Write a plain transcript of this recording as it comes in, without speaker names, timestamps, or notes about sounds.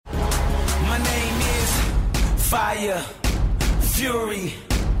Fire, fury,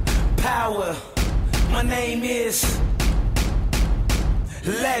 power. My name is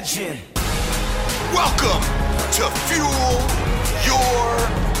Legend. Welcome to Fuel Your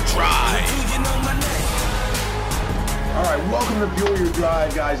Drive. Do you know my name? All right, welcome to Fuel Your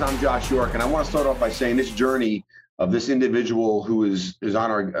Drive, guys. I'm Josh York, and I want to start off by saying this journey of this individual who is on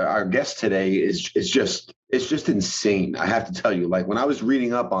our guest today is just insane. I have to tell you, like when I was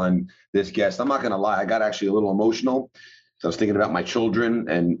reading up on this guest, I'm not going to lie, I got actually a little emotional. So I was thinking about my children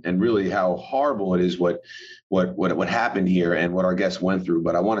and really how horrible it is what happened here and what our guest went through.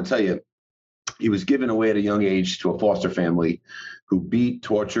 But I want to tell you, he was given away at a young age to a foster family who beat,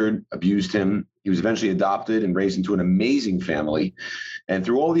 tortured, abused him. He was eventually adopted and raised into an amazing family. And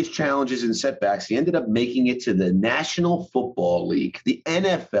through all these challenges and setbacks, he ended up making it to the National Football League, the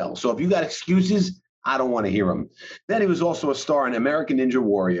NFL. So if you got excuses, I don't want to hear them. Then he was also a star in American Ninja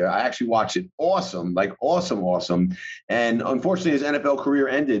Warrior. I actually watched it. Awesome, like awesome. And unfortunately, his NFL career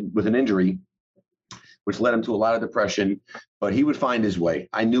ended with an injury, which led him to a lot of depression, but he would find his way.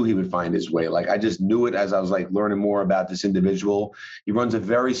 I knew he would find his way. Like I just knew it as I was like learning more about this individual. He runs a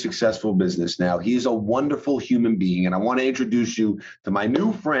very successful business now. He is a wonderful human being. And I want to introduce you to my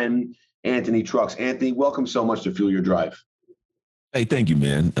new friend, Anthony Trucks. Anthony, welcome so much to Fuel Your Drive. Hey, thank you,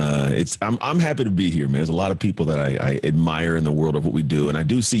 man. I'm happy to be here, man. There's a lot of people that I admire in the world of what we do, and I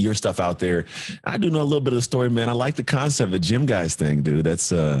do see your stuff out there. I do know a little bit of the story, man. I like the concept of the gym guys thing, dude.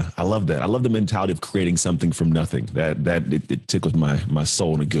 That's I love that. I love the mentality of creating something from nothing. It tickles my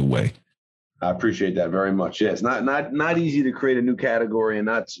soul in a good way. I appreciate that very much. Yeah, it's not easy to create a new category, and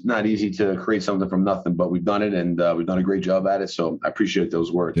not easy to create something from nothing. But we've done it, and we've done a great job at it. So I appreciate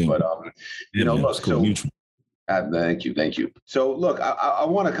those words. Thank but you. Look, cool. so. Thank you. So look, I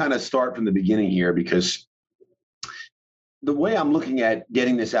want to kind of start from the beginning here because the way I'm looking at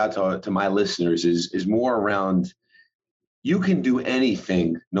getting this out to my listeners is more around you can do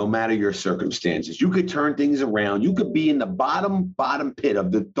anything no matter your circumstances. You could turn things around. You could be in the bottom pit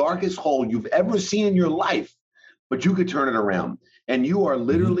of the darkest hole you've ever seen in your life, but you could turn it around. And you are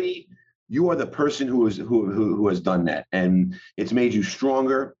literally you are the person who has done that. And it's made you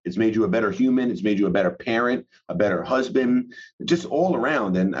stronger. It's made you a better human. It's made you a better parent, a better husband, just all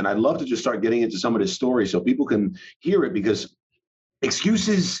around. And I'd love to just start getting into some of this story so people can hear it, because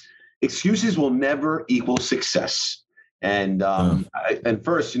excuses will never equal success. And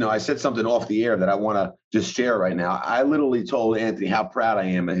first, I said something off the air that I want to just share right now. I literally told Anthony how proud I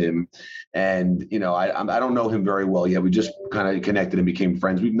am of him. And, I don't know him very well yet. We just kind of connected and became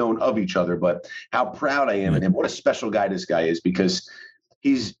friends. We've known of each other, but how proud I am of him. What a special guy this guy is, because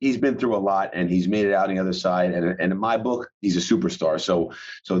he's been through a lot and he's made it out on the other side. And in my book, he's a superstar. So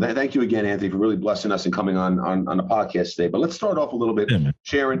thank you again, Anthony, for really blessing us and coming on the podcast today. But let's start off a little bit,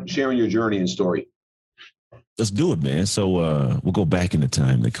 sharing your journey and story. Let's do it, man. So we'll go back into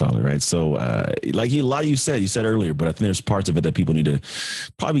time, they call it, right? So like a lot of you said earlier, but I think there's parts of it that people need to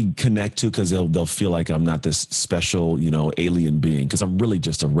probably connect to, because they'll feel like I'm not this special, alien being, because I'm really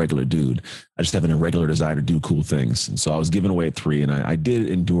just a regular dude. I just have an irregular desire to do cool things. And so I was given away at 3, and I did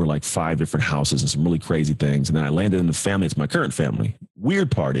endure like 5 different houses and some really crazy things. And then I landed in the family. It's my current family.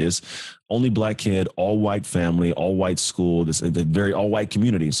 Weird part is only black kid, all white family, all white school, this very all white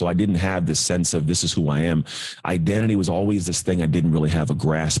community. So I didn't have this sense of this is who I am. Identity was always this thing I didn't really have a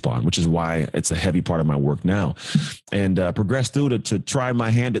grasp on, which is why it's a heavy part of my work now. And progressed through to try my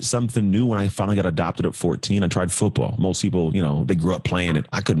hand at something new. When I finally got adopted at 14, I tried football. Most people, they grew up playing it.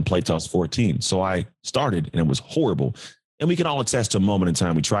 I couldn't play till I was 14. So I started, and it was horrible. And we can all attest to a moment in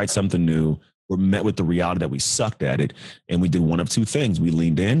time. We tried something new. We're met with the reality that we sucked at it, and we did one of 2 things. We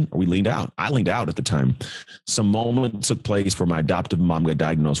leaned in or we leaned out. I leaned out at the time. Some moment took place where my adoptive mom got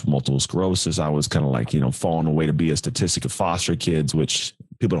diagnosed with multiple sclerosis. I was kind of like, falling away to be a statistic of foster kids, which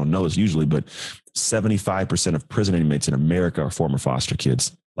people don't know this usually, but 75% of prison inmates in America are former foster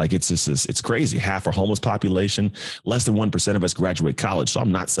kids. Like it's crazy. Half our homeless population, less than 1% of us graduate college. So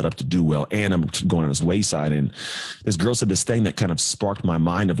I'm not set up to do well, and I'm going on this wayside. And this girl said this thing that kind of sparked my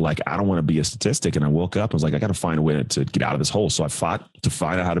mind of like, I don't want to be a statistic. And I woke up, I was like, I got to find a way to get out of this hole. So I fought to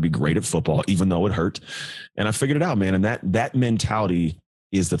find out how to be great at football, even though it hurt. And I figured it out, man. And that mentality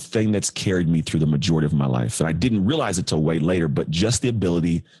is the thing that's carried me through the majority of my life. And I didn't realize it till way later, but just the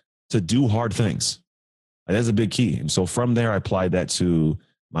ability to do hard things. That's a big key. And so from there, I applied that to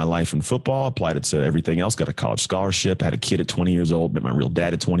my life in football, applied it to everything else, got a college scholarship, had a kid at 20 years old, met my real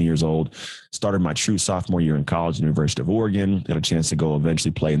dad at 20 years old, started my true sophomore year in college, University of Oregon, got a chance to go eventually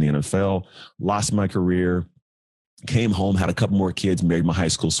play in the NFL, lost my career, Came home, had a couple more kids, married my high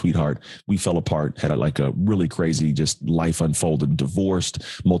school sweetheart. We fell apart, had a really crazy just life unfolded, divorced,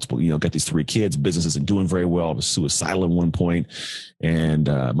 multiple, got these 3 kids, business isn't doing very well. I was suicidal at one point. And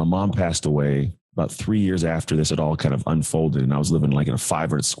my mom passed away about 3 years after this. It all kind of unfolded. And I was living in a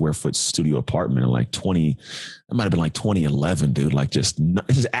 500 square foot studio apartment in it might have been 2011, dude. This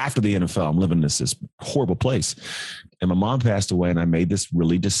is after the NFL. I'm living in this horrible place. And my mom passed away, and I made this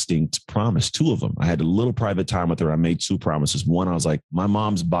really distinct promise, 2 of them. I had a little private time with her. I made 2 promises. One, I was like, my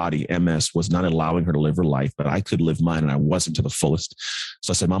mom's body, MS, was not allowing her to live her life, but I could live mine, and I wasn't to the fullest. So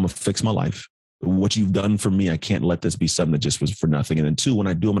I said, Mama, fix my life. What you've done for me, I can't let this be something that just was for nothing. And then 2, when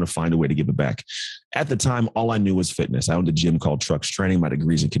I do, I'm going to find a way to give it back. At the time, all I knew was fitness. I owned a gym called Trucks Training, my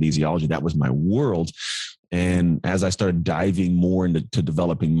degrees in kinesiology. That was my world. And as I started diving more into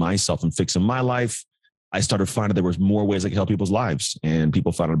developing myself and fixing my life, I started finding there was more ways I could help people's lives, and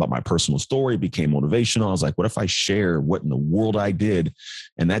people found out about my personal story, became motivational. I was like, what if I share what in the world I did?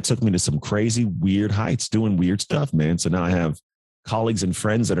 And that took me to some crazy, weird heights, doing weird stuff, man. So now I have colleagues and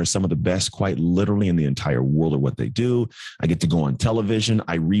friends that are some of the best, quite literally, in the entire world of what they do. I get to go on television.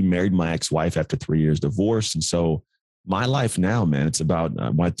 I remarried my ex-wife after 3 years divorce. And so my life now, man, it's about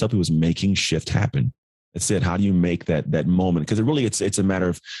what I tell people is making shift happen. That's it. How do you make that moment? Because it's a matter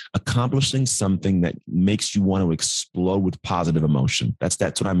of accomplishing something that makes you want to explode with positive emotion. That's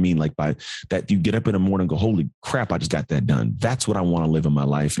what I mean. By that, you get up in the morning and go, holy crap, I just got that done. That's what I want to live in my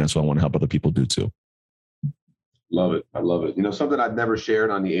life. And that's what I want to help other people do too. Love it. I love it. Something I've never shared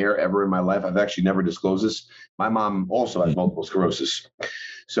on the air ever in my life. I've actually never disclosed this. My mom also has multiple sclerosis.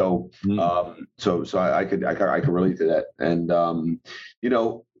 So, so I could relate to that. And,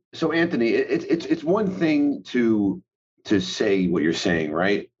 so Anthony, it's one thing to say what you're saying,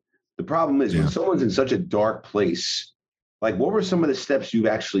 right? The problem is when someone's in such a dark place, what were some of the steps you've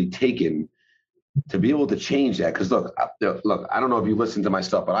actually taken to be able to change that? Because look, I don't know if you listen to my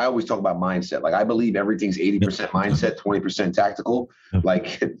stuff, but I always talk about mindset. I believe everything's 80% mindset, 20% tactical.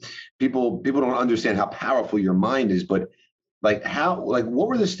 People don't understand how powerful your mind is, but what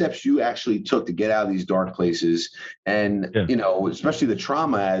were the steps you actually took to get out of these dark places? And, especially the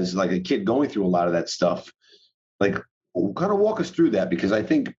trauma as a kid going through a lot of that stuff, kind of walk us through that, because I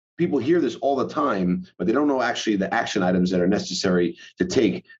think people hear this all the time, but they don't know actually the action items that are necessary to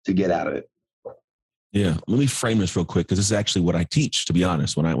take to get out of it. Yeah. Let me frame this real quick, because this is actually what I teach, to be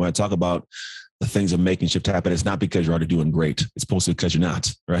honest. When I talk about the things of making shift happen, it's not because you're already doing great. It's mostly because you're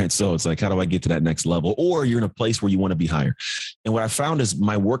not, right? So it's how do I get to that next level? Or you're in a place where you want to be higher. And what I found is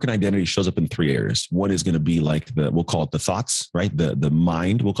my work and identity shows up in 3 areas. One is going to be we'll call it the thoughts, right? The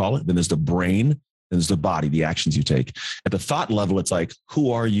mind, we'll call it. Then there's the brain. Then there's the body, the actions you take. At the thought level, it's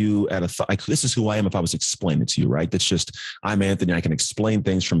who are you at a thought? This is who I am if I was explaining it to you, right? That's just, I'm Anthony. I can explain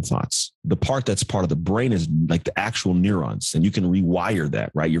things from thoughts. The part that's part of the brain is the actual neurons, and you can rewire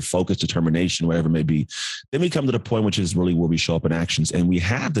that, right? Your focus, determination, whatever it may be. Then we come to the point, which is really where we show up in actions. And we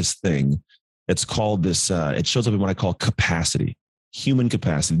have this thing that's called it shows up in what I call capacity, human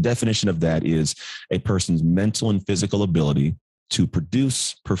capacity. The definition of that is a person's mental and physical ability to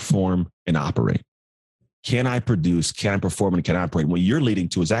produce, perform, and operate. Can I produce, can I perform, and can I operate? What you're leading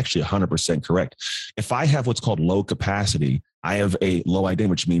to is actually 100% correct. If I have what's called low capacity, I have a low identity,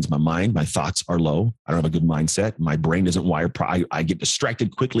 which means my mind, my thoughts are low. I don't have a good mindset. My brain isn't wired. I get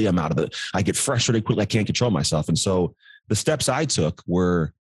distracted quickly. I'm out of it. I get frustrated quickly. I can't control myself. And so the steps I took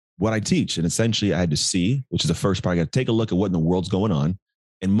were what I teach. And essentially I had to see, which is the first part. I got to take a look at what in the world's going on.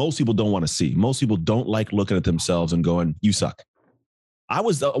 And most people don't want to see. Most people don't like looking at themselves and going, you suck. I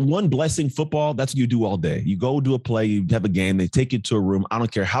was one blessing football. That's what you do all day. You go do a play, you have a game, they take you to a room. I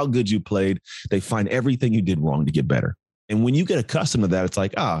don't care how good you played. They find everything you did wrong to get better. And when you get accustomed to that, it's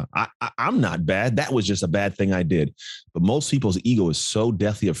I'm not bad. That was just a bad thing I did. But most people's ego is so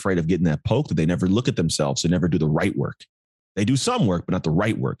deathly afraid of getting that poke that they never look at themselves. They never do the right work. They do some work, but not the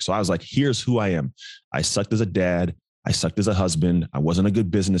right work. So I was like, here's who I am. I sucked as a dad. I sucked as a husband. I wasn't a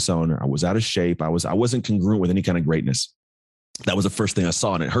good business owner. I was out of shape. I wasn't congruent with any kind of greatness. That was the first thing I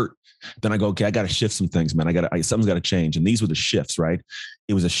saw, and it hurt. Then I go, okay, I got to shift some things, man. Something's got to change. And these were the shifts, right?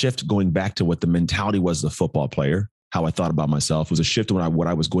 It was a shift going back to what the mentality was as a football player, how I thought about myself. It was a shift to what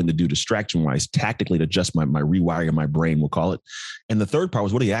I was going to do distraction-wise, tactically, to adjust my rewiring of my brain, we'll call it. And the third part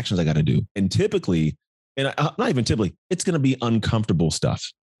was, what are the actions I got to do? And typically, and not even typically, it's going to be uncomfortable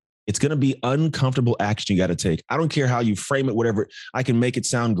stuff. It's going to be uncomfortable action you got to take. I don't care how you frame it, whatever. I can make it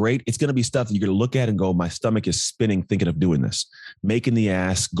sound great. It's going to be stuff that you're going to look at and go, my stomach is spinning thinking of doing this, making the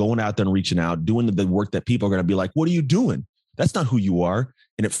ask, going out there and reaching out, doing the work that people are going to be like, what are you doing? That's not who you are.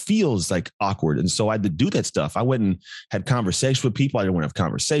 And it feels awkward. And so I had to do that stuff. I went and had conversations with people I didn't want to have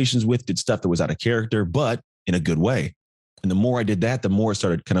conversations with, did stuff that was out of character, but in a good way. And the more I did that, the more I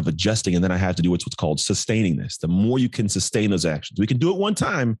started kind of adjusting. And then I had to do what's called sustaining this. The more you can sustain those actions, we can do it one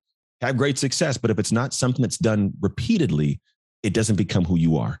time, have great success. But if it's not something that's done repeatedly, it doesn't become who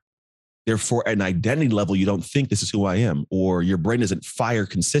you are. Therefore, at an identity level, you don't think this is who I am, or your brain doesn't fire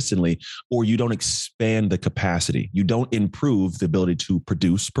consistently, or you don't expand the capacity. You don't improve the ability to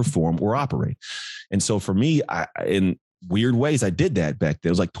produce, perform, or operate. And so for me, in weird ways, I did that back then.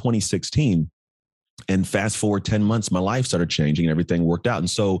 It was like 2016. And fast forward 10 months, my life started changing and everything worked out. And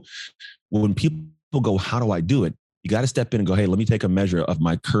so when people go, how do I do it? You got to step in and go, hey, let me take a measure of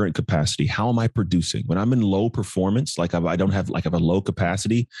my current capacity. How am I producing? When I'm in low performance, like I don't have like I have a low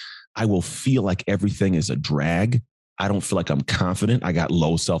capacity, I will feel like everything is a drag. I don't feel like I'm confident. I got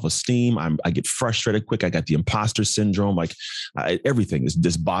low self-esteem. I get frustrated quick. I got the imposter syndrome. Like everything is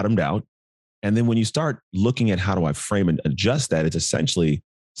just bottomed out. And then when you start looking at how do I frame and adjust that, it's essentially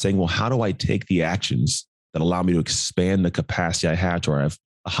saying, well, how do I take the actions that allow me to expand the capacity I have to where I have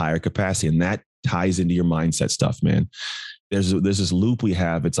a higher capacity? And that ties into your mindset stuff, man. There's this loop we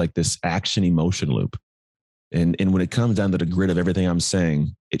have. It's like this action emotion loop. And when it comes down to the grid of everything I'm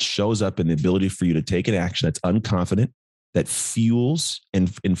saying, it shows up in the ability for you to take an action that's unconfident, that fuels and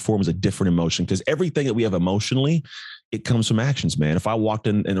informs a different emotion. Because everything that we have emotionally, it comes from actions, man. If I walked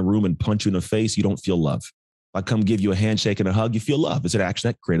in a room and punch you in the face, you don't feel love. If I come give you a handshake and a hug, you feel love. It's an action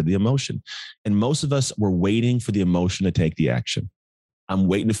that created the emotion. And most of us were waiting for the emotion to take the action. I'm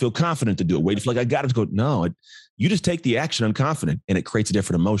waiting to feel confident to do it, waiting to feel like I got it to go. No, you just take the action unconfident and it creates a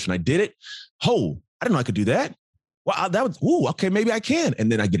different emotion. I did it. Oh, I didn't know I could do that. Well, that was, okay, maybe I can.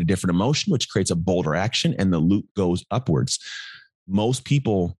 And then I get a different emotion, which creates a bolder action and the loop goes upwards. Most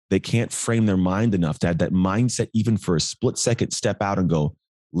people, they can't frame their mind enough to have that mindset, even for a split second, step out and go,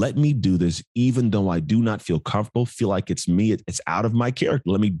 let me do this, even though I do not feel comfortable, feel like it's me, it's out of my character.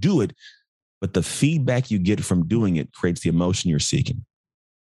 Let me do it. But the feedback you get from doing it creates the emotion you're seeking.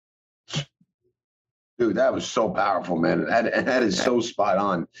 Dude, that was so powerful, man. That is so spot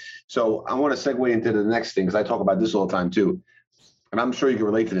on. So I want to segue into the next thing, because I talk about this all the time too. And I'm sure you can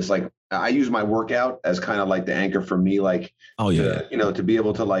relate to this. Like, I use my workout as kind of like the anchor for me, like, to be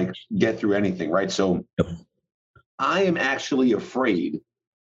able to like get through anything. Right. So I am actually afraid.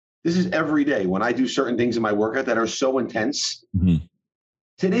 This is every day when I do certain things in my workout that are so intense. Mm-hmm.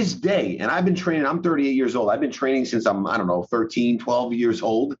 To this day, and I've been training, I'm 38 years old. I've been training since I'm, 13, 12 years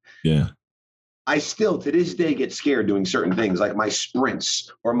old. Yeah. I still, to this day, get scared doing certain things like my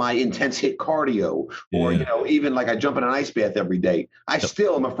sprints or my intense hit cardio, or, even like I jump in an ice bath every day. I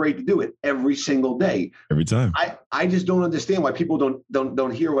still am afraid to do it every single day. Every time. I just don't understand why people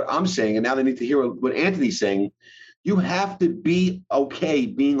don't hear what I'm saying. And now they need to hear what Anthony's saying. You have to be okay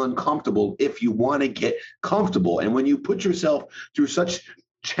being uncomfortable if you want to get comfortable. And when you put yourself through such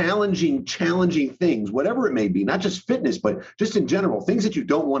challenging things, whatever it may be, not just fitness, but just in general, things that you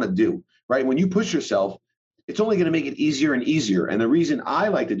don't want to do, right? When you push yourself, it's only going to make it easier and easier. And the reason I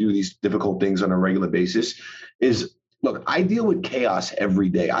like to do these difficult things on a regular basis is, look, I deal with chaos every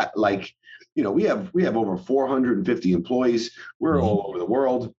day. We have over 450 employees. We're all over the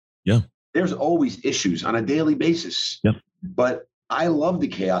world. Yeah. There's always issues on a daily basis. Yep. But I love the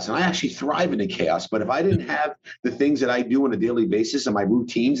chaos and I actually thrive in the chaos. But if I didn't have the things that I do on a daily basis and my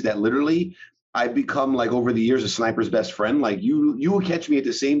routines that literally I've become, like, over the years, a sniper's best friend, like you will catch me at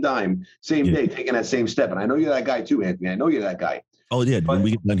the same time, same day, taking that same step. And I know you're that guy too, Anthony. I know you're that guy. Oh yeah. But when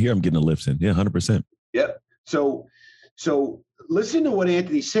we get done here, I'm getting a lift in. Yeah. 100%. Yep. So listen to what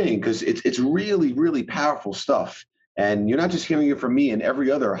Anthony's saying, because it's really, really powerful stuff. And you're not just hearing it from me and every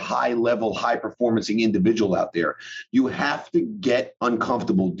other high-level, high-performing individual out there. You have to get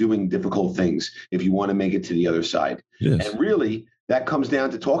uncomfortable doing difficult things if you want to make it to the other side. Yes. And really, that comes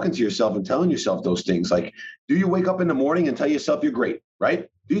down to talking to yourself and telling yourself those things. Like, do you wake up in the morning and tell yourself you're great, right?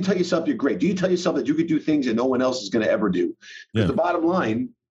 Do you tell yourself you're great? Do you tell yourself that you could do things that no one else is going to ever do? Because the bottom line,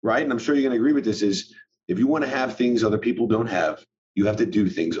 right, and I'm sure you're going to agree with this, is if you want to have things other people don't have, you have to do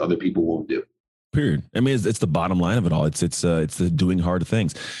things other people won't do. Period. I mean, it's the bottom line of it all. It's the doing hard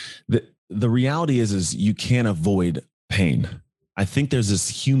things. The reality is you can't avoid pain. I think there's this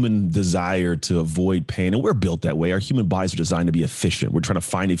human desire to avoid pain, and we're built that way. Our human bodies are designed to be efficient. We're trying to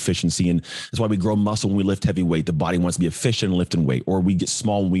find efficiency, and that's why we grow muscle when we lift heavy weight. The body wants to be efficient and lift and weight, or we get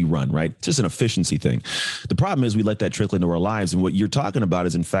small when we run, right? It's just an efficiency thing. The problem is we let that trickle into our lives, and what you're talking about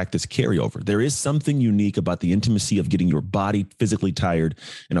is, in fact, this carryover. There is something unique about the intimacy of getting your body physically tired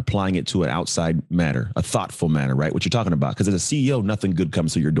and applying it to an outside matter, a thoughtful matter, right? What you're talking about, because as a CEO, nothing good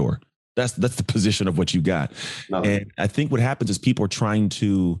comes through your door. That's the position of what you got. No. And I think what happens is people are trying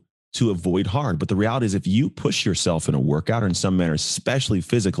to to avoid hard. But the reality is if you push yourself in a workout or in some manner, especially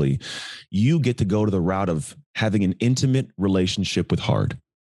physically, you get to go to the route of having an intimate relationship with hard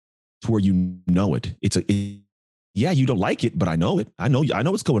to where you know it. Yeah, you don't like it, but I know it. I know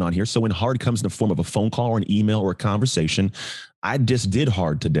what's going on here. So when hard comes in the form of a phone call or an email or a conversation, I just did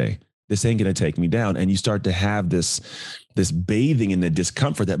hard today. This ain't going to take me down. And you start to have this bathing in the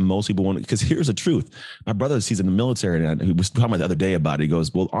discomfort that most people want. Because here's the truth. My brother, he's in the military, and he was talking about the other day about it. He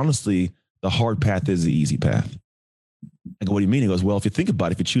goes, well, honestly, the hard path is the easy path. I go, what do you mean? He goes, well, if you think about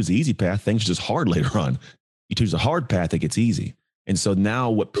it, if you choose the easy path, things are just hard later on. You choose the hard path, it gets easy. And so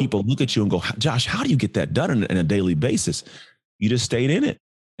now what people look at you and go, Josh, how do you get that done on a daily basis? You just stayed in it.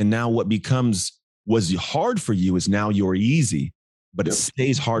 And now what was hard for you is now you're easy, but it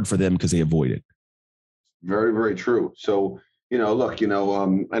stays hard for them because they avoid it. Very, very true. So, look, I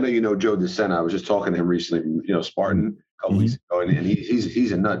know you know Joe DeSena. I was just talking to him recently, Spartan a couple weeks ago, and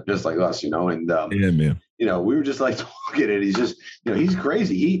he's a nut just like us, and yeah, man. We were just like talking, and he's just, he's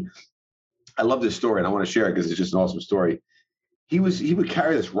crazy. I love this story, and I want to share it because it's just an awesome story. He would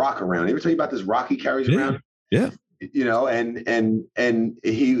carry this rock around. Ever tell you about this rock he carries around? Yeah. And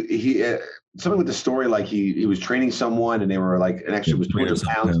he something with the story, like he was training someone and they were like, an extra was 200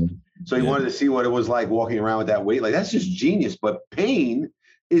 pounds. So he wanted to see what it was like walking around with that weight. Like, that's just genius. But pain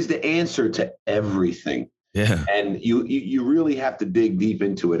is the answer to everything. Yeah. And you really have to dig deep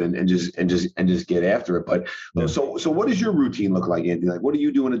into it and just get after it. But so what does your routine look like, Andy? Like, what do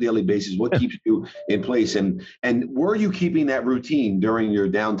you do on a daily basis? What keeps you in place? And were you keeping that routine during your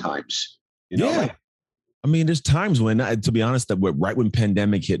downtimes? I mean, there's times when, to be honest, right when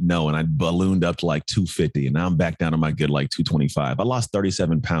pandemic hit, and I ballooned up to like 250, and now I'm back down to my good like 225. I lost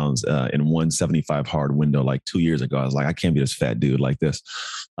 37 pounds in 175 hard window like 2 years ago. I was like, I can't be this fat dude like this.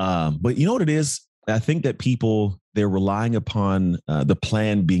 But you know what it is? I think that they're relying upon the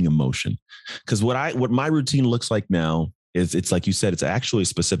plan being emotion. Because what my routine looks like now is, it's like you said, it's actually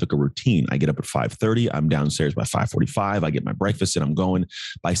a routine. I get up at 5:30. I'm downstairs by 5:45. I get my breakfast and I'm going.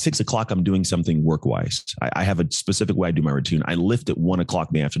 By 6 o'clock, I'm doing something work-wise. I have a specific way I do my routine. I lift at 1 o'clock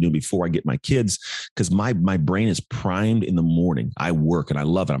in the afternoon before I get my kids, because my brain is primed in the morning. I work and I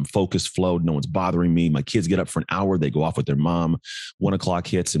love it. I'm focused, flowed. No one's bothering me. My kids get up for an hour. They go off with their mom. 1 o'clock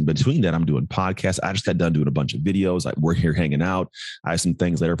hits. And between that, I'm doing podcasts. I just got done doing a bunch of videos. We're here hanging out. I have some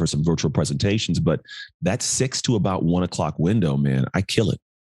things later for some virtual presentations, but that's 6 to about 1 o'clock window, man, I kill it.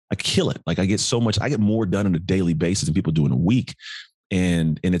 Like, I get more done on a daily basis than people do in a week.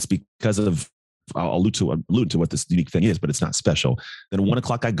 And it's because of, I'll allude to what this unique thing is, but it's not special. Then 1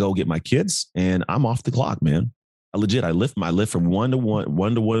 o'clock, I go get my kids and I'm off the clock, man. I lift from 2 to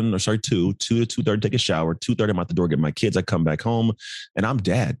 2:30, take a shower, 2:30, I'm out the door, get my kids. I come back home and I'm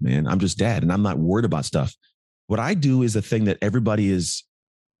dad, man. I'm just dad. And I'm not worried about stuff. What I do is a thing that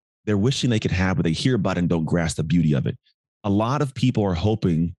they're wishing they could have, but they hear about it and don't grasp the beauty of it. A lot of people are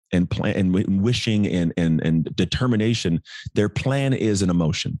hoping and plan and wishing and determination. Their plan is an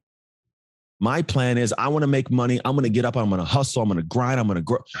emotion. My plan is, I want to make money. I'm going to get up. I'm going to hustle. I'm going to grind. I'm going to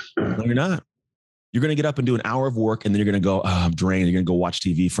grow. No, you're not. You're going to get up and do an hour of work, and then you're going to go, I'm drained. You're going to go watch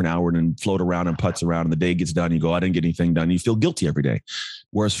TV for an hour and then float around and putz around, and the day gets done. You go, I didn't get anything done. You feel guilty every day.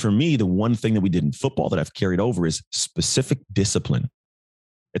 Whereas for me, the one thing that we did in football that I've carried over is specific discipline.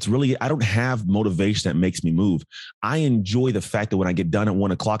 It's really, I don't have motivation that makes me move. I enjoy the fact that when I get done at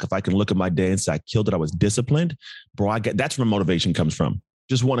 1 o'clock, if I can look at my day and say I killed it, I was disciplined, bro, that's where motivation comes from.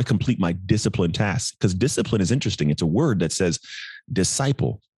 Just want to complete my discipline tasks, because discipline is interesting. It's a word that says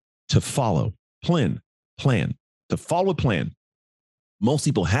disciple, to follow, plan, to follow a plan. Most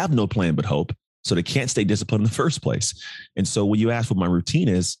people have no plan but hope, so they can't stay disciplined in the first place. And so when you ask what my routine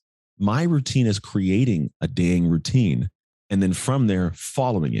is creating a dang routine. And then from there,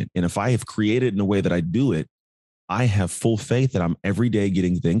 following it. And if I have created in a way that I do it, I have full faith that I'm every day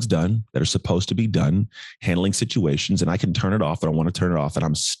getting things done that are supposed to be done, handling situations, and I can turn it off. And I want to turn it off. And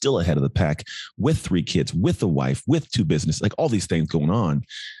I'm still ahead of the pack with 3 kids, with a wife, with 2 businesses, like all these things going on.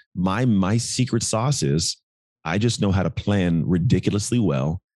 My secret sauce is I just know how to plan ridiculously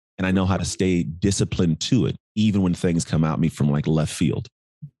well. And I know how to stay disciplined to it, even when things come at me from like left field.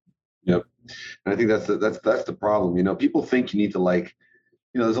 Yep. And I think that's the problem. People think you need to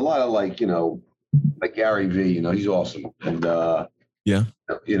there's a lot of like Gary Vee, he's awesome. And,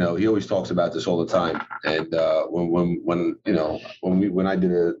 he always talks about this all the time. And when I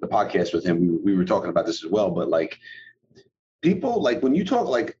did the podcast with him, we were talking about this as well. But like people, like when you talk,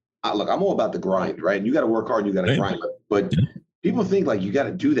 like, look, I'm all about the grind, right? And you got to work hard and you got to grind. But people think like you got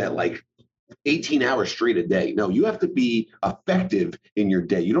to do that like 18 hours straight a day. No, you have to be effective in your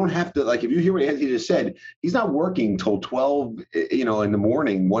day. You don't have to, like, if you hear what Anthony just said, he's not working till 12, in the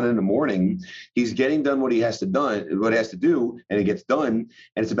morning, 1 in the morning. He's getting done what he has to do, and it gets done.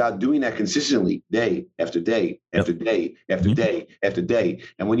 And it's about doing that consistently, day after day, after day, after day, after day.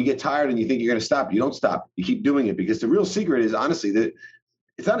 And when you get tired and you think you're going to stop, you don't stop. You keep doing it, because the real secret is, honestly, that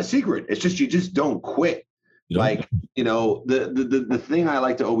it's not a secret. It's just, you just don't quit. Like, the thing I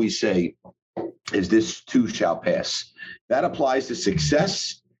like to always say is, this too shall pass. That applies to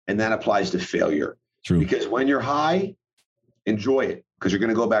success, and that applies to failure. True. Because when you're high, enjoy it, because you're going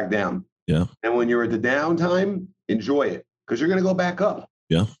to go back down. Yeah. And when you're at the downtime, enjoy it, because you're going to go back up.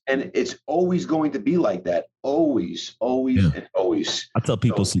 Yeah. And it's always going to be like that. Always, always, and always. I tell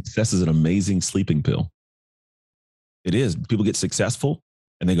people success is an amazing sleeping pill. It is. People get successful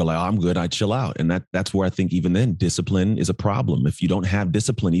and they go like, oh, I'm good, I chill out. And that's where I think even then discipline is a problem. If you don't have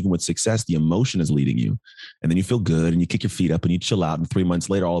discipline, even with success, the emotion is leading you. And then you feel good and you kick your feet up and you chill out. And 3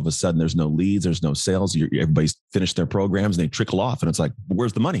 months later, all of a sudden, there's no leads, there's no sales. Everybody's finished their programs and they trickle off. And it's like,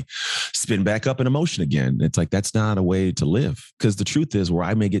 where's the money? Spin back up in emotion again. It's like, that's not a way to live. Because the truth is, where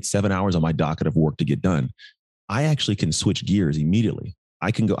I may get 7 hours on my docket of work to get done, I actually can switch gears immediately. I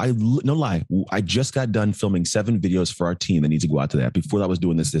can go, no lie. I just got done filming 7 videos for our team that needs to go out to that. Before that, I was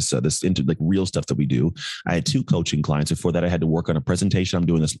doing this like real stuff that we do. I had 2 coaching clients. Before that, I had to work on a presentation. I'm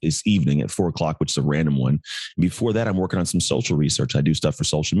doing this evening at 4:00, which is a random one. Before that, I'm working on some social research. I do stuff for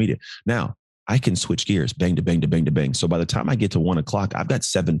social media. Now, I can switch gears, bang to bang to bang to bang. So by the time I get to 1:00, I've got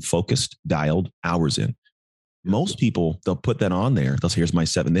 7 focused, dialed hours in. Most people, they'll put that on there. They'll say, here's my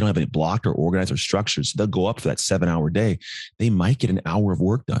 7. They don't have it blocked or organized or structured. So they'll go up for that 7-hour day. They might get an hour of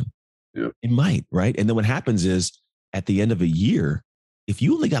work done. Yep. It might, right? And then what happens is, at the end of a year, if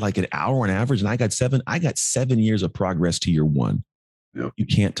you only got like an hour on average and I got 7 years of progress to year 1. Yep. You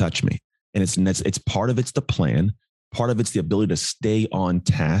can't touch me. And it's part of it's the plan. Part of it's the ability to stay on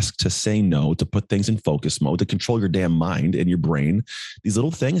task, to say no, to put things in focus mode, to control your damn mind and your brain. These little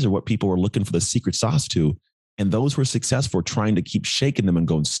things are what people are looking for the secret sauce to. And those who are successful are trying to keep shaking them and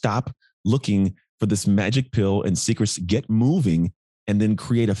going, stop looking for this magic pill and secrets, get moving, and then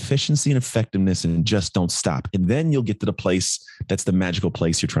create efficiency and effectiveness, and just don't stop. And then you'll get to the place that's the magical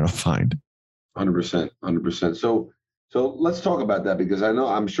place you're trying to find. 100%, 100%. So let's talk about that, because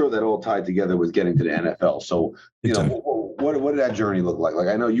I'm sure that all tied together with getting to the NFL. So, what did that journey look like? Like,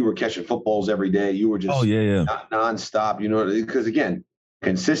 I know you were catching footballs every day. You were just nonstop, because again,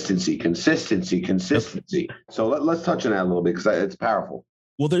 consistency. So let's touch on that a little bit, because it's powerful.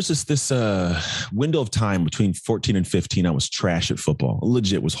 Well, there's this window of time between 14 and 15. I was trash at football.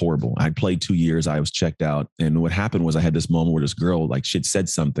 Legit was horrible. I'd played 2 years. I was checked out. And what happened was, I had this moment where this girl, like, she'd said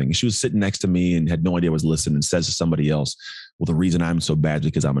something. She was sitting next to me and had no idea I was listening, and says to somebody else, well, the reason I'm so bad is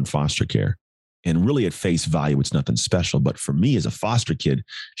because I'm in foster care. And really, at face value, it's nothing special. But for me as a foster kid,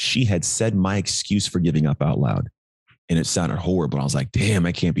 she had said my excuse for giving up out loud. And it sounded horrible. I was like, damn,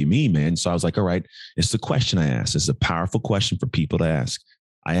 that can't be me, man. So I was like, all right, it's the question I asked. It's a powerful question for people to ask.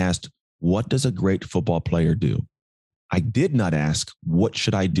 I asked, what does a great football player do? I did not ask, what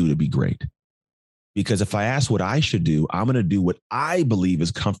should I do to be great? Because if I ask what I should do, I'm going to do what I believe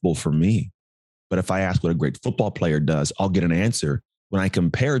is comfortable for me. But if I ask what a great football player does, I'll get an answer. When I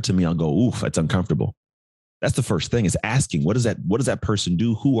compare it to me, I'll go, oof, that's uncomfortable. That's the first thing, is asking, what does that person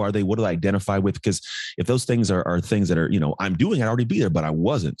do? Who are they? What do I identify with? Because if those things are things that are, I'm doing, I'd already be there, but I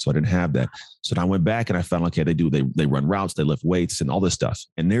wasn't. So I didn't have that. So then I went back and I found, okay, they run routes, they lift weights and all this stuff.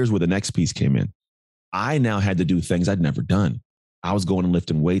 And there's where the next piece came in. I now had to do things I'd never done. I was going and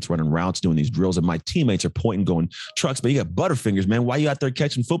lifting weights, running routes, doing these drills, and my teammates are pointing, going, Trucks, man, you got butterfingers, man. Why you out there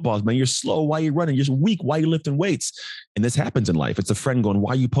catching footballs, man? You're slow. Why you running? You're weak. Why you lifting weights? And this happens in life. It's a friend going,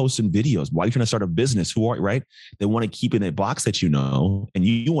 why are you posting videos? Why are you trying to start a business? Who are you, right? They want to keep in a box that and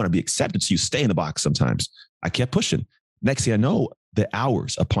you want to be accepted, so you stay in the box sometimes. I kept pushing. Next thing I know, the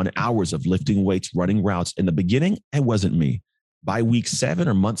hours upon hours of lifting weights, running routes. In the beginning, it wasn't me. By week 7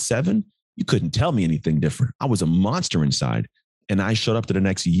 or month 7, you couldn't tell me anything different. I was a monster inside. And I showed up to the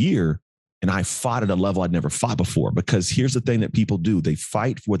next year and I fought at a level I'd never fought before, because here's the thing that people do. They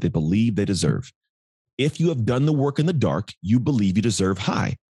fight for what they believe they deserve. If you have done the work in the dark, you believe you deserve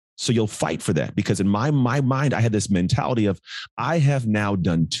high. So you'll fight for that, because in my mind, I had this mentality of, I have now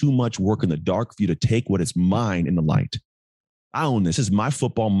done too much work in the dark for you to take what is mine in the light. I own this. This is my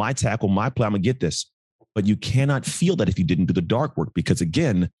football, my tackle, my play. I'm going to get this. But you cannot feel that if you didn't do the dark work, because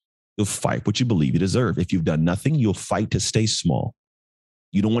again, you'll fight what you believe you deserve. If you've done nothing, you'll fight to stay small.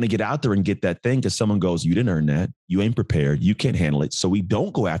 You don't want to get out there and get that thing because someone goes, you didn't earn that. You ain't prepared. You can't handle it. So we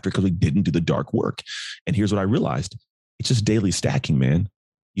don't go after it because we didn't do the dark work. And here's what I realized. It's just daily stacking, man.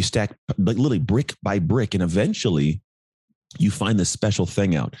 You stack like literally brick by brick, and eventually you find this special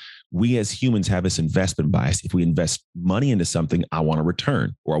thing out. We as humans have this investment bias. If we invest money into something, I want a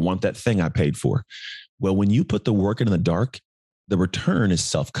return, or I want that thing I paid for. Well, when you put the work in the dark, the return is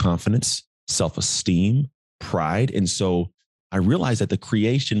self-confidence, self-esteem, pride. And so I realized that the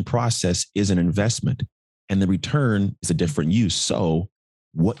creation process is an investment and the return is a different use. So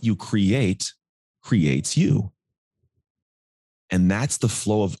what you create creates you. And that's the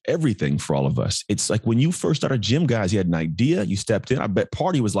flow of everything for all of us. It's like when you first started gym, guys, you had an idea, you stepped in. I bet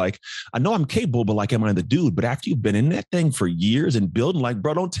Party was like, I know I'm capable, but like, am I the dude? But after you've been in that thing for years and building, like,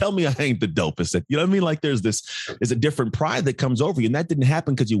 bro, don't tell me I ain't the dopest. You know what I mean? Like there's a different pride that comes over you. And that didn't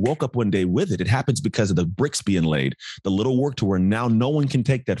happen because you woke up one day with it. It happens because of the bricks being laid, the little work to where now no one can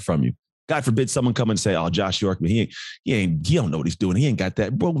take that from you. God forbid someone come and say, oh, Josh Yorkman, he don't know what he's doing. He ain't got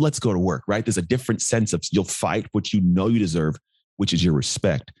that. Bro, let's go to work, right? There's a different sense of you'll fight what you know you deserve, which is your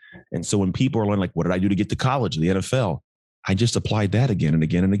respect. And so when people are like, what did I do to get to college, the NFL? I just applied that again and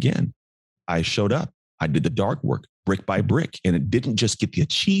again and again. I showed up. I did the dark work brick by brick. And it didn't just get the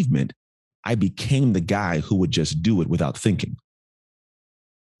achievement. I became the guy who would just do it without thinking.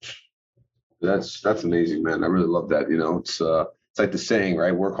 That's amazing, man. I really love that. You know, it's like the saying,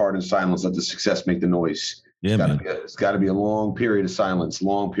 right? Work hard in silence, let the success make the noise. Yeah, it's got to be a long period of silence,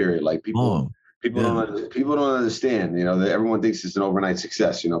 long period. Like people don't understand, you know, that everyone thinks it's an overnight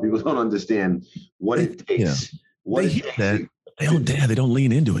success. You know, people don't understand what it takes. They don't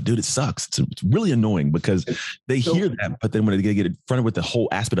lean into it, dude. It sucks. It's really annoying because they hear that, but then when they get confronted with the whole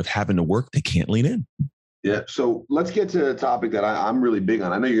aspect of having to work, they can't lean in. Yeah. So let's get to a topic that I'm really big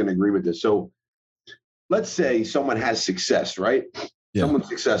on. I know you're going to agree with this. So let's say someone has success, right? Yeah. Someone's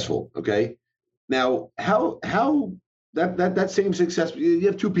successful. Okay. Now, how that same success, you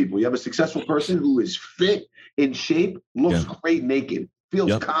have two people. You have a successful person who is fit, in shape, looks great naked,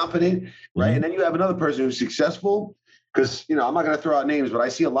 feels confident, right? Mm-hmm. And then you have another person who's successful because, you know, I'm not going to throw out names, but I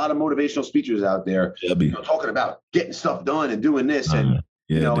see a lot of motivational speakers out there talking about getting stuff done and doing this. And,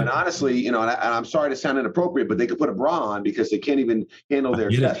 and honestly, you know, and I'm sorry to sound inappropriate, but they could put a bra on because they can't even handle their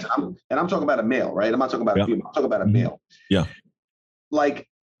chest. I'm talking about a male, right? I'm not talking about a female. I'm talking about a male. Yeah. Like,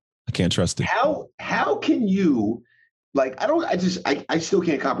 I can't trust it. How can you, like, I still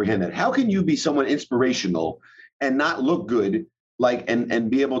can't comprehend that. How can you be someone inspirational and not look good, like, and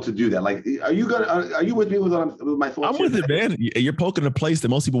be able to do that? Like, are you with me with my thoughts? I'm with it, man. You're poking a place that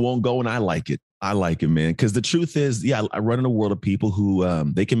most people won't go, and I like it. I like it, man. Because the truth is, I run in a world of people who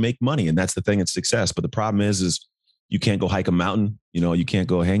they can make money, and that's the thing. It's success. But the problem is you can't go hike a mountain. You know, you can't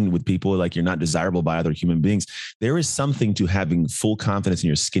go hang with people. Like, you're not desirable by other human beings. There is something to having full confidence in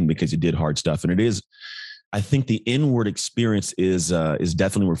your skin because you did hard stuff, and it is. I think the inward experience is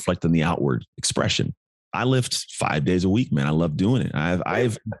definitely reflecting the outward expression. I lift 5 days a week, man. I love doing it.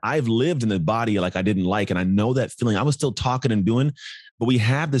 I've lived in the body like I didn't like, and I know that feeling. I was still talking and doing, but we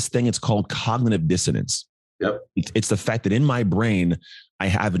have this thing. It's called cognitive dissonance. Yep. It's the fact that in my brain I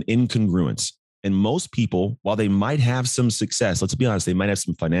have an incongruence. And most people, while they might have some success, let's be honest, they might have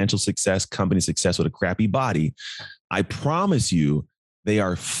some financial success, company success with a crappy body. I promise you, they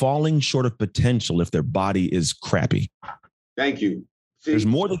are falling short of potential if their body is crappy. Thank you. See, there's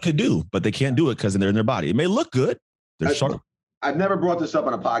more they could do, but they can't do it because they're in their body. It may look good. They're sharp. I've never brought this up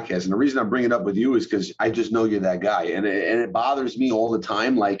on a podcast. And the reason I'm bringing it up with you is because I just know you're that guy. And it bothers me all the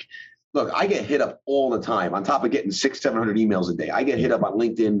time. Like, look, I get hit up all the time on top of getting 600-700 emails a day. I get hit up on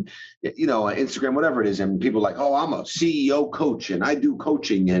LinkedIn, you know, Instagram, whatever it is. And people are like, oh, I'm a CEO coach and I do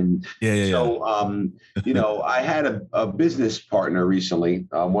coaching. And so, you know, I had a business partner recently,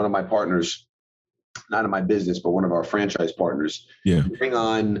 one of my partners, not in my business, but one of our franchise partners, bring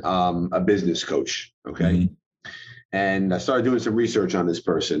on a business coach. Okay. Mm-hmm. And I started doing some research on this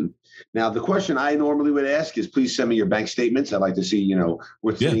person. Now, the question I normally would ask is, please send me your bank statements. I'd like to see, you know,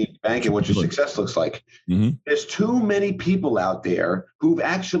 what's in your bank and what your success looks like. Mm-hmm. There's too many people out there who've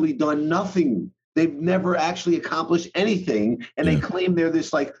actually done nothing. They've never actually accomplished anything. And they claim they're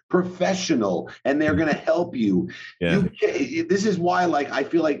this like professional and they're going to help you. Yeah. This is why, like, I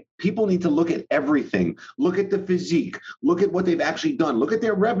feel like people need to look at everything. Look at the physique. Look at what they've actually done. Look at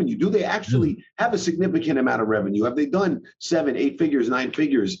their revenue. Do they actually have a significant amount of revenue? Have they done 7, 8 figures, 9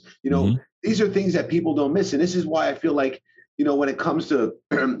 figures? You know, these are things that people don't miss. And this is why I feel like, you know, when it comes to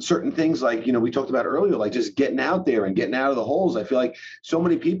certain things like, you know, we talked about earlier, like just getting out there and getting out of the holes. I feel like so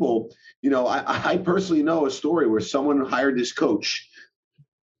many people, you know, I personally know a story where someone hired this coach.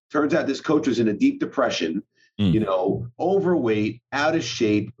 Turns out this coach was in a deep depression, you know, overweight, out of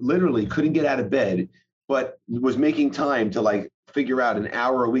shape, literally couldn't get out of bed, but was making time to like figure out an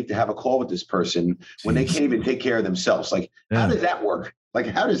hour a week to have a call with this person when they can't even take care of themselves? Like, how does that work? Like,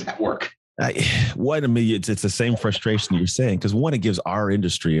 how does that work? It's the same frustration you're saying, because one, it gives our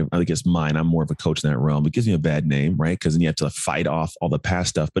industry, I guess mine, I'm more of a coach in that realm. It gives me a bad name, right? Because then you have to fight off all the past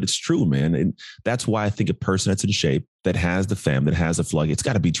stuff. But it's true, man. And that's why I think a person that's in shape, that has the fam, that has a plug, it's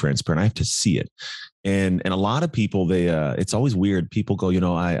got to be transparent. I have to see it. And a lot of people, it's always weird. People go,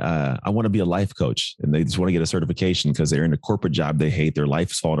 I want to be a life coach, and they just want to get a certification because they're in a corporate job they hate. Their life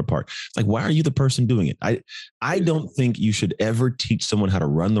is falling apart. It's like, why are you the person doing it? I don't think you should ever teach someone how to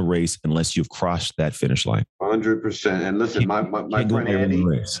run the race unless you've crossed that finish line. 100%. And listen,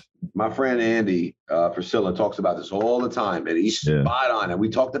 my friend Andy Priscilla talks about this all the time, and he's spot on. And we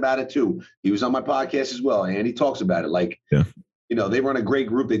talked about it too. He was on my podcast as well, and he talks about it. Like, they run a great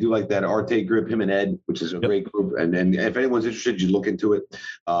group. They do like that Arte group, him and Ed, which is a great group. And if anyone's interested, you look into it.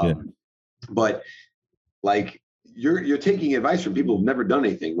 But like, you're taking advice from people who've never done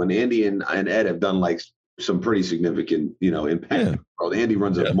anything, when Andy and Ed have done like some pretty significant, impact. Andy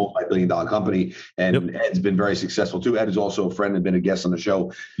runs a multi-billion-dollar company, and Ed's been very successful too. Ed is also a friend and been a guest on the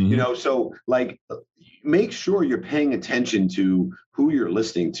show. So like, make sure you're paying attention to who you're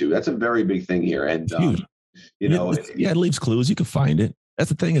listening to. That's a very big thing here. And it leaves clues. You can find it. That's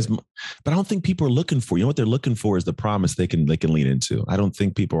the thing but I don't think people are looking for, what they're looking for is the promise they can lean into. I don't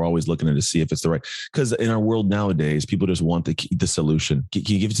think people are always looking to see if it's the right, because in our world nowadays, people just want the solution. Can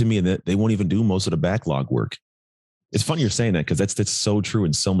you give it to me? And they won't even do most of the backlog work. It's funny you're saying that, because that's so true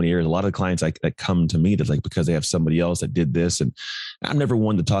in so many areas. A lot of clients that come to me, that's like, because they have somebody else that did this, and I'm never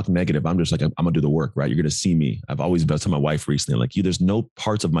one to talk negative. I'm just like, I'm gonna do the work, right? You're gonna see me. I've always been to my wife recently, like, there's no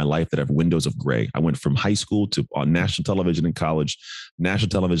parts of my life that have windows of gray. I went from high school to on national television in college, national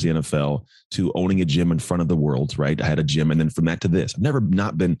television, the NFL, to owning a gym in front of the world, right? I had a gym, and then from that to this. I've never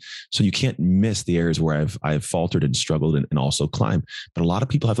not been, so you can't miss the areas where I've faltered and struggled and also climbed. But a lot of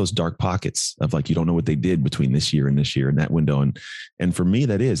people have those dark pockets of like, you don't know what they did between this year and this year in that window. And for me,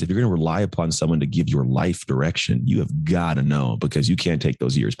 that is, if you're going to rely upon someone to give your life direction, you have got to know, because you can't take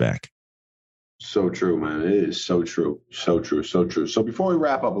those years back. So true, man. It is so true. So true. So true. So before we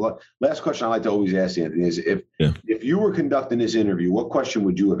wrap up, last question I like to always ask, Anthony, is if you were conducting this interview, what question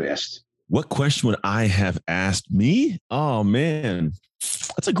would you have asked? What question would I have asked me? Oh, man,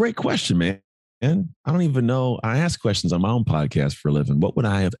 that's a great question, man. And I don't even know. I ask questions on my own podcast for a living. What would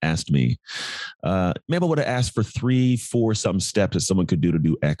I have asked me? Maybe I would have asked for 3-4 some steps that someone could do to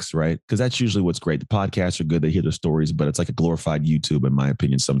do X, right? Because that's usually what's great. The podcasts are good. They hear the stories, but it's like a glorified YouTube, in my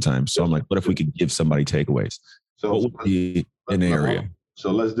opinion, sometimes. So I'm like, what if we could give somebody takeaways? So what would be an area? So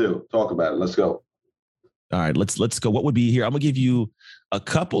let's talk about it. Let's go. All right, let's go. What would be here? I'm gonna give you a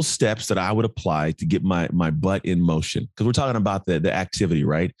couple steps that I would apply to get my butt in motion, because we're talking about the activity,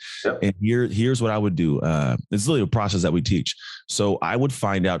 right? Yep. And here's what I would do. It's literally a process that we teach. So I would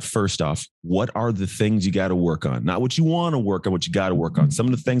find out, first off, what are the things you got to work on? Not what you want to work on, what you got to work on. Some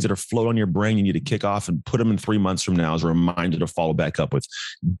of the things that are float on your brain, you need to kick off and put them in 3 months from now as a reminder to follow back up with.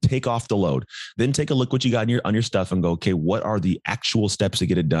 Take off the load. Then take a look what you got on your stuff and go, okay, what are the actual steps to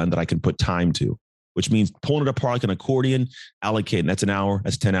get it done that I can put time to? Which means pulling it apart like an accordion, allocating. That's an hour,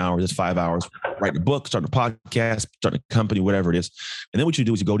 that's 10 hours, that's 5 hours. Writing a book, starting a podcast, starting a company, whatever it is. And then what you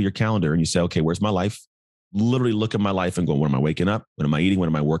do is you go to your calendar and you say, okay, where's my life? Literally look at my life and go, when am I waking up? When am I eating? When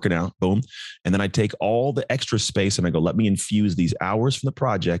am I working out? Boom. And then I take all the extra space and I go, let me infuse these hours from the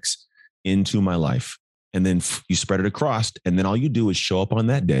projects into my life. And then you spread it across. And then all you do is show up on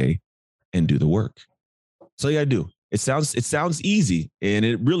that day and do the work. So you got to do. It sounds easy, and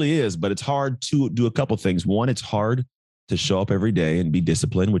it really is, but it's hard to do a couple things. One, it's hard to show up every day and be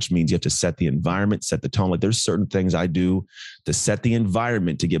disciplined, which means you have to set the environment, set the tone. Like, there's certain things I do to set the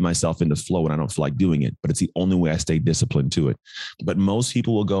environment to get myself into flow when I don't feel like doing it, but it's the only way I stay disciplined to it. But most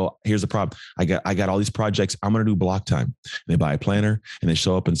people will go, here's the problem. I got all these projects. I'm going to do block time. And they buy a planner and they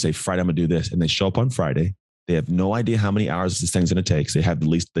show up and say, Friday, I'm going to do this. And they show up on Friday. They have no idea how many hours this thing's going to take. So they have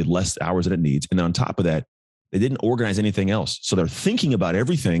the less hours that it needs. And then on top of that, they didn't organize anything else. So they're thinking about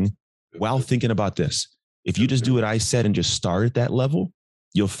everything while thinking about this. If you just do what I said and just start at that level,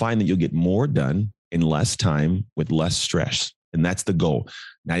 you'll find that you'll get more done in less time with less stress. And that's the goal.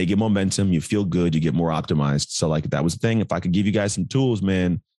 Now you get momentum, you feel good, you get more optimized. So like, that was the thing. If I could give you guys some tools,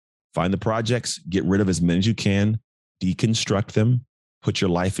 man, find the projects, get rid of as many as you can, deconstruct them, put your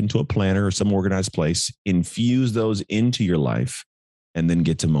life into a planner or some organized place, infuse those into your life, and then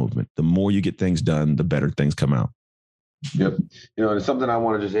get to movement. The more you get things done, the better things come out. Yep. There's something I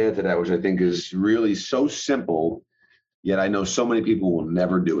want to just add to that, which I think is really so simple, yet I know so many people will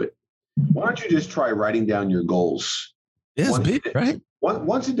never do it. Why don't you just try writing down your goals? Yeah, it's big, right?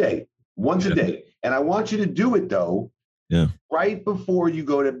 Once a day. And I want you to do it, though, Yeah. Right before you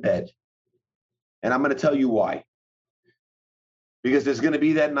go to bed. And I'm going to tell you why. Because there's going to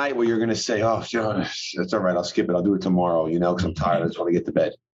be that night where you're going to say, oh, that's all right. I'll skip it. I'll do it tomorrow, because I'm tired. I just want to get to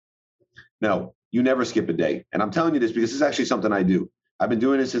bed. No, you never skip a day. And I'm telling you this because it's actually something I do. I've been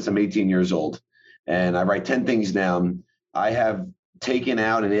doing this since I'm 18 years old. And I write 10 things down. I have taken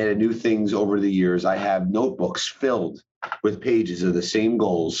out and added new things over the years. I have notebooks filled with pages of the same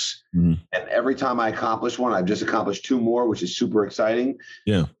goals. Mm-hmm. And every time I accomplish one, I've just accomplished 2 more, which is super exciting.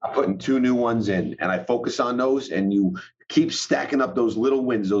 Yeah. I'm putting 2 new ones in and I focus on those, and you keep stacking up those little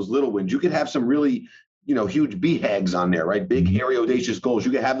wins. You could have some really, huge BHAGs on there, right? Big, hairy, audacious goals.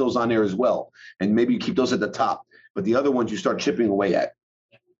 You can have those on there as well. And maybe you keep those at the top, but the other ones you start chipping away at.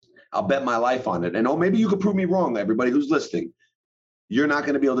 I'll bet my life on it. And maybe you could prove me wrong, everybody who's listening. You're not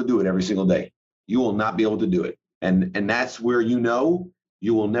going to be able to do it every single day. You will not be able to do it. And that's where you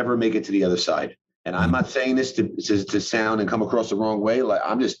will never make it to the other side. And I'm not saying this to sound and come across the wrong way. Like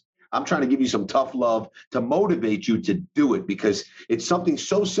I'm trying to give you some tough love to motivate you to do it, because it's something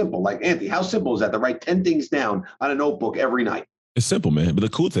so simple. Like, Anthony, how simple is that to write 10 things down on a notebook every night? It's simple, man. But the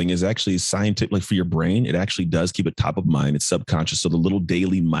cool thing is actually scientific, like for your brain, it actually does keep it top of mind. It's subconscious. So the little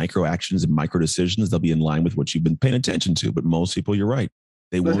daily micro actions and micro decisions, they'll be in line with what you've been paying attention to. But most people, you're right.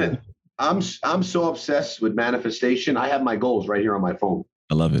 Listen, I'm so obsessed with manifestation. I have my goals right here on my phone.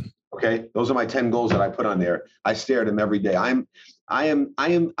 I love it. Okay. Those are my 10 goals that I put on there. I stare at them every day. I have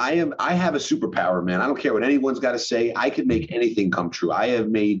a superpower, man. I don't care what anyone's got to say. I can make anything come true. I have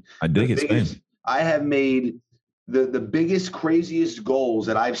made the biggest, craziest goals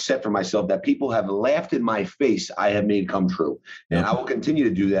that I've set for myself that people have laughed in my face, I have made come true. And I will continue to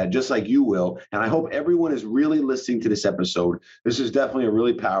do that just like you will. And I hope everyone is really listening to this episode. This is definitely a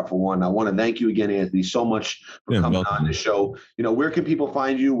really powerful one. I want to thank you again, Anthony, so much for coming on the show. Where can people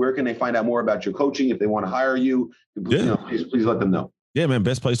find you? Where can they find out more about your coaching? If they want to hire you, please let them know. Yeah, man.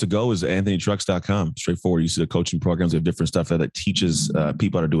 Best place to go is anthonytrucks.com. Straightforward. You see the coaching programs. We have different stuff that teaches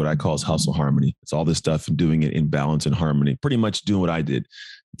people how to do what I call hustle harmony. It's all this stuff and doing it in balance and harmony. Pretty much doing what I did.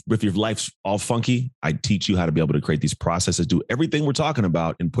 If your life's all funky, I teach you how to be able to create these processes, do everything we're talking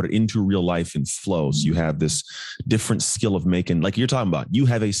about and put it into real life and flow. So you have this different skill of making, like you're talking about, you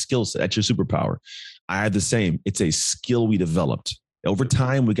have a skill set. That's your superpower. I have the same. It's a skill we developed. Over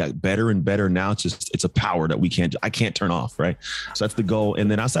time, we got better and better. Now it's a power that I can't turn off, right? So that's the goal.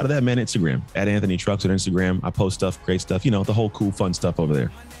 And then outside of that, man, Instagram, at Anthony Trucks on Instagram. I post stuff, great stuff, the whole cool, fun stuff over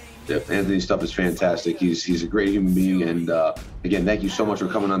there. Yeah, Anthony's stuff is fantastic. He's a great human being. And again, thank you so much for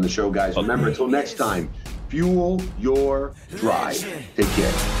coming on the show, guys. Remember, until next time, fuel your drive. Take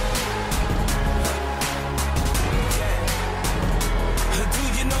care.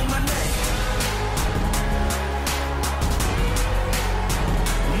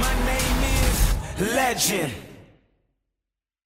 Legend.